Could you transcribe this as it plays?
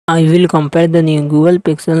I will compare the new Google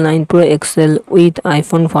Pixel 9 Pro XL with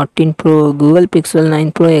iPhone 14 Pro. Google Pixel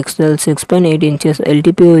 9 Pro XL 6.8 inches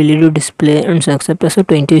LTPO LED display and success ratio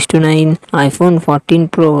 20:9. iPhone 14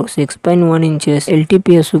 Pro 6.1 inches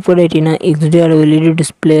LTPO Super Retina XDR LED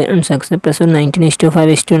display and success ratio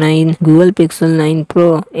 19:5:9. Google Pixel 9 Pro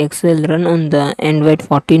XL run on the Android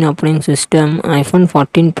 14 operating system. iPhone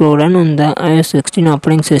 14 Pro run on the iOS 16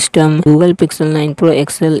 operating system. Google Pixel 9 Pro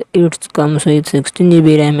XL it comes with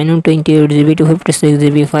 16GB RAM and 28GB to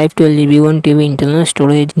 56GB, 512GB, 1TB internal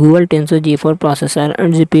storage. Google Tensor G4 processor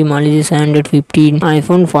and GPU Mali G715.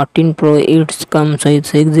 iPhone 14 Pro it comes with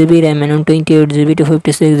 6GB RAM and 28GB to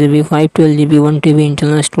 56GB, 512GB, 1TB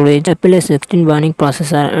internal storage. Apple A16 Bionic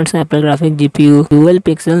processor and Apple Graphic GPU. Google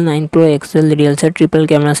Pixel 9 Pro XL real set triple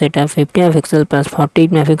camera setup 50 MP plus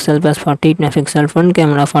 48 MP plus 48 MP front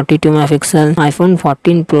camera 42 MP. iPhone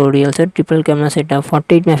 14 Pro real set triple camera setup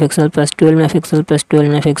 48 MP plus 12 MP plus 12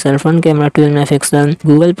 MP front camera 12 MP.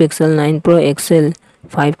 Google Pixel 9 Pro XL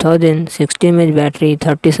 5060 mAh battery,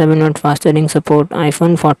 37 watt fast charging support.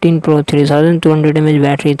 iPhone 14 Pro 3200 mAh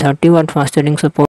battery, 30 watt fast charging support.